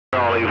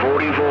Charlie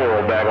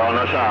 44 back on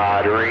the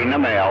side, reading the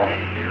mail.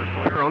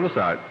 Deerslayer on the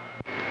side.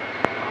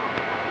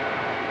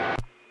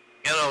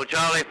 Hello,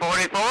 Charlie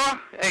 44.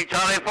 Hey,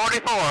 Charlie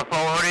 44,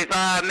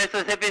 445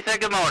 Mississippi, say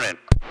good morning.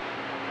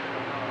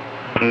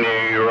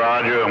 Hey,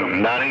 Roger.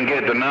 I didn't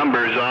get the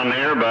numbers on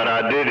there, but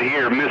I did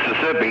hear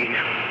Mississippi.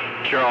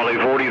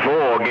 Charlie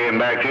 44 getting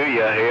back to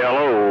you.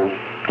 Hello.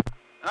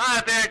 All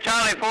right there,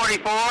 Charlie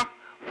 44.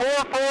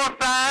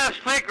 445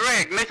 Slick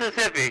Rick,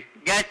 Mississippi.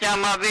 Got you on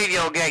my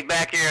video gate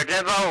back here,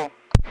 Devo.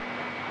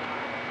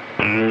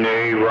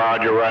 Hey,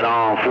 Roger, right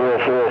on.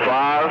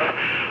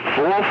 445.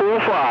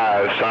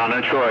 445,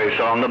 Sonic Choice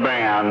on the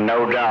band,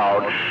 no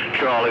doubt.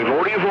 Charlie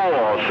 44,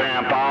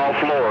 San Paulo,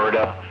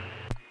 Florida.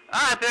 All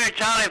right there,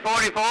 Charlie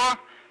 44.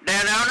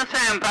 Down there on the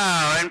San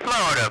Paulo in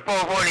Florida,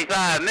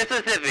 445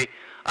 Mississippi.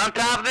 On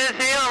top of this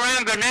hill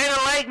around Grenada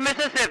Lake,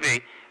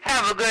 Mississippi.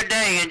 Have a good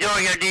day. Enjoy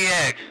your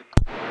DX.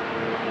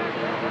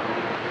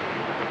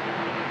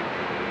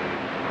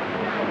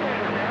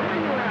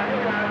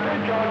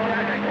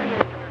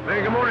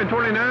 Hey, good morning,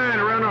 29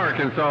 around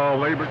Arkansas.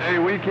 Labor Day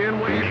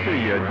weekend. Wave to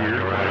you,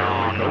 dear. Right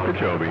on.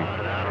 Okeechobee.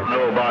 I don't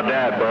know about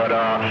that, but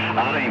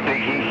I didn't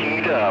think he'd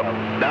heat up.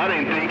 I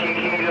didn't think he'd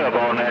heat up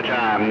on that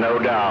time, no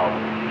doubt.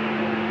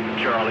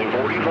 Charlie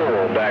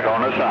 44 back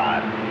on the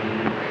side.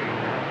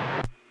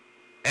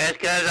 That's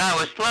because I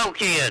was slow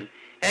keying.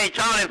 Hey,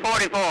 Charlie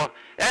 44.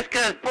 That's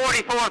because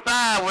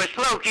 44.5 was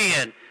slow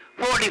keying.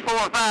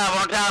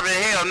 44.5 on top of the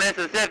hill,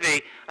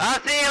 Mississippi. I'll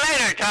see you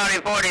later,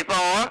 Charlie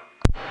 44.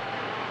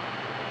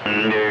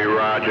 Hey,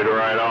 Roger,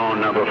 right on,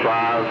 number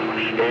 5.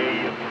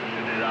 Hey, you're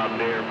pushing it out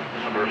there.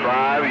 Number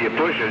 5,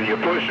 you're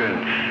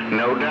pushing,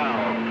 no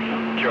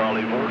doubt.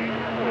 Charlie 44,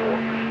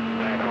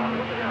 back on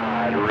the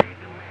side.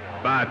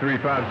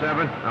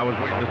 5357. I was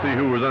waiting to see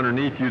who was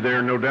underneath you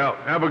there, no doubt.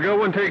 Have a good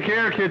one. Take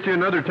care. Catch you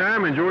another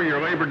time. Enjoy your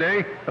Labor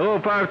Day. Hello,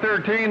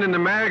 513 in the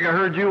mag. I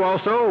heard you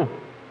also.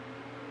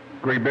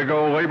 Great big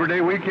old Labor Day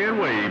weekend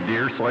wave.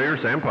 Deerslayer,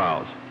 San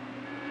Paulo.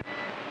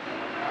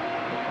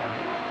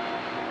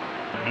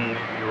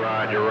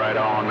 Roger, right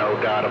on, no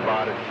doubt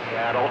about it,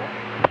 Seattle.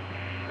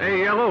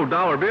 Hey, hello,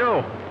 Dollar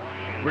Bill.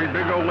 Great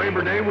big old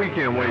Labor Day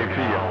weekend wave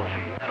to you.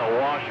 Seattle,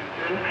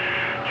 Washington,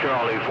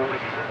 Charlie 44.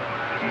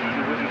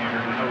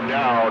 No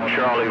doubt,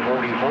 Charlie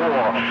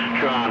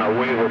 44 trying to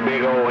wave a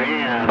big old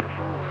hand.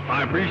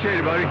 I appreciate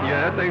it, buddy.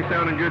 Yeah, that thing's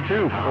sounding good,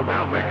 too. No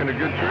doubt, making a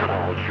good trip.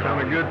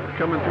 Sounding good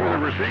coming through the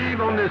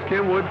receive on this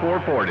Kenwood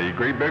 440.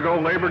 Great big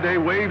old Labor Day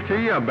wave to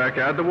you. I'm back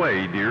out of the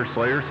way,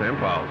 Deerslayer, San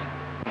Paulo.